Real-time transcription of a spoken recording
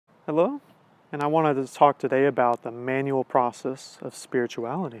Hello, and I wanted to talk today about the manual process of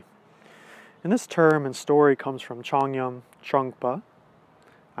spirituality. And this term and story comes from Chongyam Trungpa.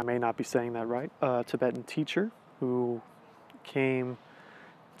 I may not be saying that right, a Tibetan teacher who came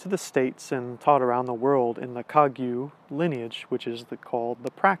to the States and taught around the world in the Kagyu lineage, which is called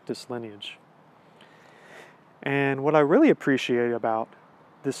the practice lineage. And what I really appreciate about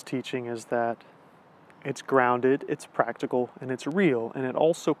this teaching is that it's grounded, it's practical, and it's real, and it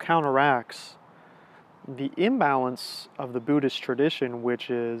also counteracts the imbalance of the Buddhist tradition,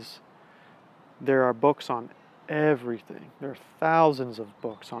 which is there are books on everything. There are thousands of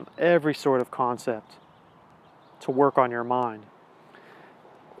books on every sort of concept to work on your mind.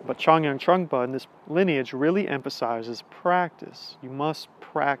 But Chongyam Trungpa in this lineage really emphasizes practice. You must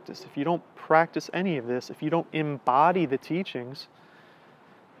practice. If you don't practice any of this, if you don't embody the teachings,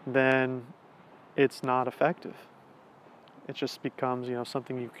 then it's not effective. It just becomes,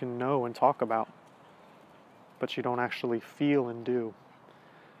 something you can know and talk about, but you don't actually feel and do.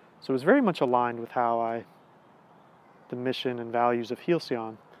 So it's very much aligned with the mission and values of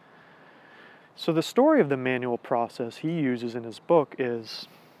Healsion. So the story of the manual process he uses in his book is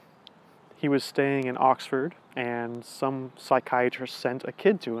he was staying in Oxford and some psychiatrist sent a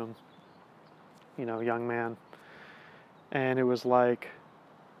kid to him, young man. And it was like,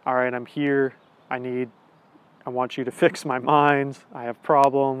 all right, I'm here. I want you to fix my mind. I have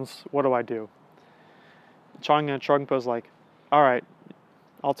problems. What do I do? Chongyam Trungpa is like, all right,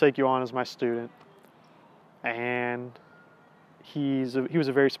 I'll take you on as my student. And he was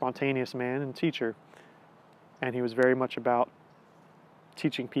a very spontaneous man and teacher. And he was very much about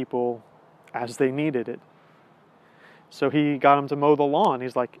teaching people as they needed it. So he got him to mow the lawn.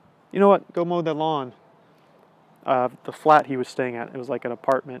 He's like, you know what, go mow the lawn. The flat he was staying at, it was like an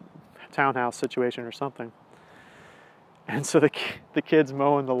apartment, townhouse situation or something. And so the kid's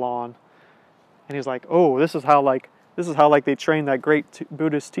mowing the lawn. And he's like, oh, this is how they trained that great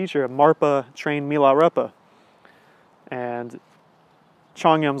Buddhist teacher, Marpa trained Milarepa. And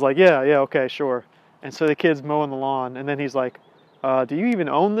Chongyam's like, yeah, okay, sure. And so the kid's mowing the lawn, and then he's like, do you even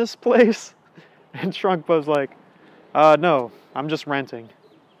own this place? And Trungpa's like, no, I'm just renting.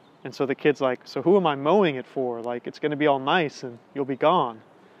 And so the kid's like, so who am I mowing it for? Like, it's going to be all nice and you'll be gone.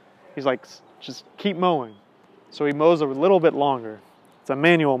 He's like, just keep mowing. So he mows a little bit longer. It's a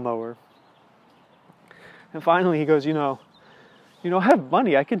manual mower. And finally he goes, I have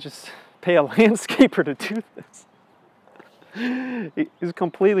money. I could just pay a landscaper to do this. He's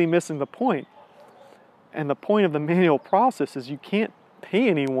completely missing the point. And the point of the manual process is you can't pay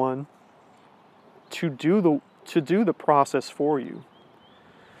anyone to do the process for you.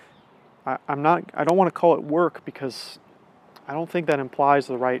 I don't want to call it work because I don't think that implies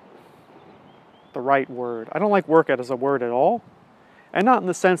the right word. I don't like work as a word at all. And not in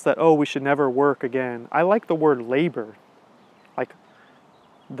the sense that, we should never work again. I like the word labor. Like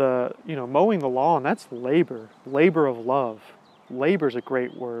mowing the lawn, that's labor. Labor of love. Labor's a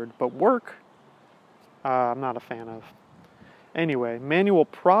great word, but work, I'm not a fan of. Anyway, manual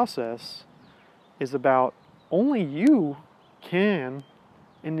process is about only you can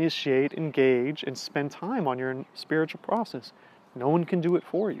initiate, engage, and spend time on your spiritual process. No one can do it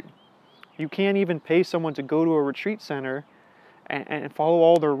for you. You can't even pay someone to go to a retreat center and follow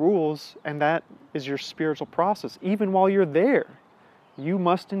all their rules, and that is your spiritual process. Even while you're there, you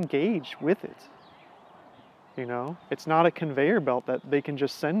must engage with it. It's not a conveyor belt that they can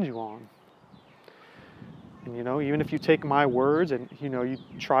just send you on. And even if you take my words and you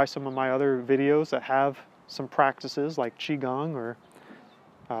try some of my other videos that have some practices like Qigong or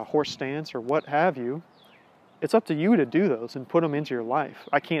horse stance or what have you, it's up to you to do those and put them into your life.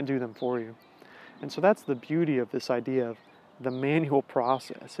 I can't do them for you. And so that's the beauty of this idea of the manual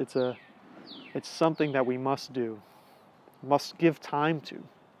process. It's something that we must do, must give time to,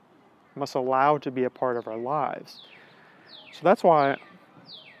 must allow to be a part of our lives. So that's why,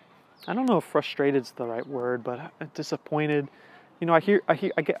 I don't know if frustrated is the right word, but disappointed.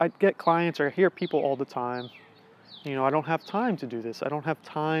 I get clients or I hear people all the time, I don't have time to do this. I don't have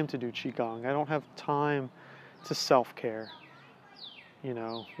time to do Qigong. I don't have time to self-care,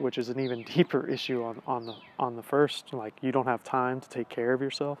 which is an even deeper issue on the first. Like, you don't have time to take care of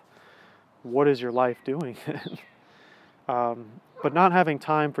yourself. What is your life doing? But not having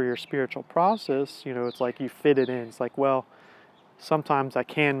time for your spiritual process, it's like you fit it in. It's like, well, sometimes I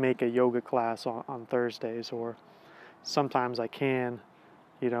can make a yoga class on Thursdays, or sometimes I can,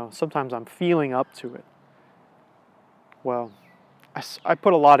 sometimes I'm feeling up to it. Well, I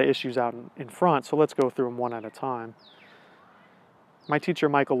put a lot of issues out in front, so let's go through them one at a time. My teacher,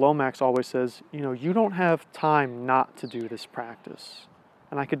 Michael Lomax, always says, you don't have time not to do this practice.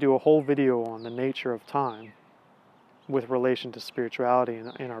 And I could do a whole video on the nature of time with relation to spirituality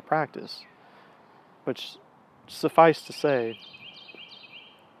in our practice. But suffice to say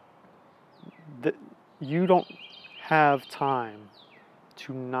that you don't have time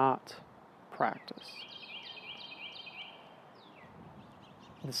to not practice.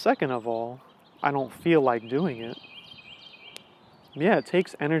 And second of all, I don't feel like doing it. Yeah, it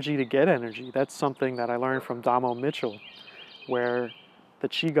takes energy to get energy. That's something that I learned from Damo Mitchell, where the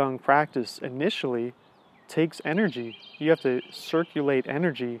Qigong practice initially takes energy. You have to circulate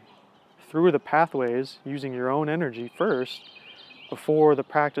energy through the pathways using your own energy first before the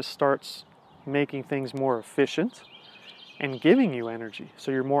practice starts making things more efficient and giving you energy,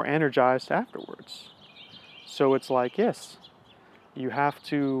 so you're more energized afterwards. So it's like, yes, you have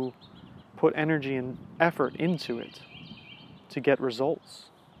to put energy and effort into it to get results,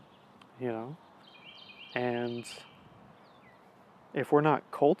 you know? And if we're not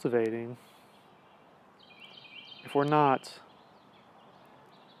cultivating, if we're not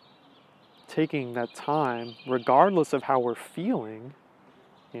taking that time, regardless of how we're feeling,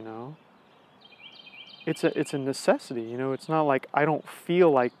 you know, it's a necessity, you know. It's not like I don't feel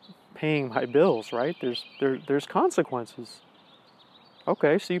like paying my bills, right? There's consequences.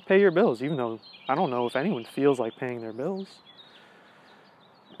 Okay, so you pay your bills, even though I don't know if anyone feels like paying their bills.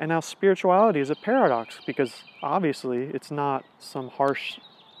 And now spirituality is a paradox, because obviously it's not some harsh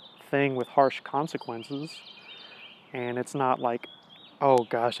thing with harsh consequences. And it's not like, oh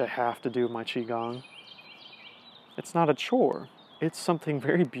gosh, I have to do my Qigong. It's not a chore. It's something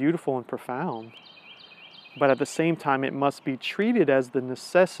very beautiful and profound. But at the same time, it must be treated as the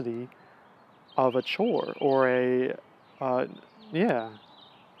necessity of a chore or a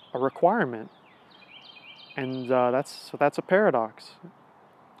requirement. And that's a paradox.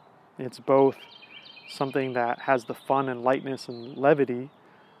 It's both something that has the fun and lightness and levity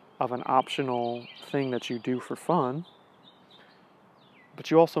of an optional thing that you do for fun, but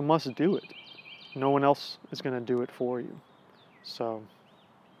you also must do it. No one else is going to do it for you. So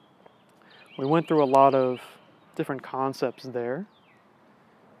we went through a lot of different concepts there.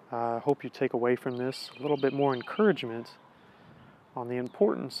 I hope you take away from this a little bit more encouragement on the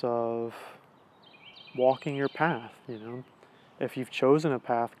importance of walking your path, you know. If you've chosen a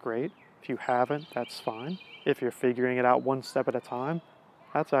path, great. If you haven't, that's fine. If you're figuring it out one step at a time,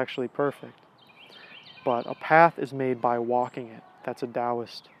 that's actually perfect. But a path is made by walking it. That's a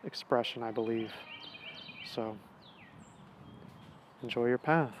Taoist expression, I believe. So enjoy your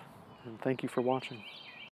path, and thank you for watching.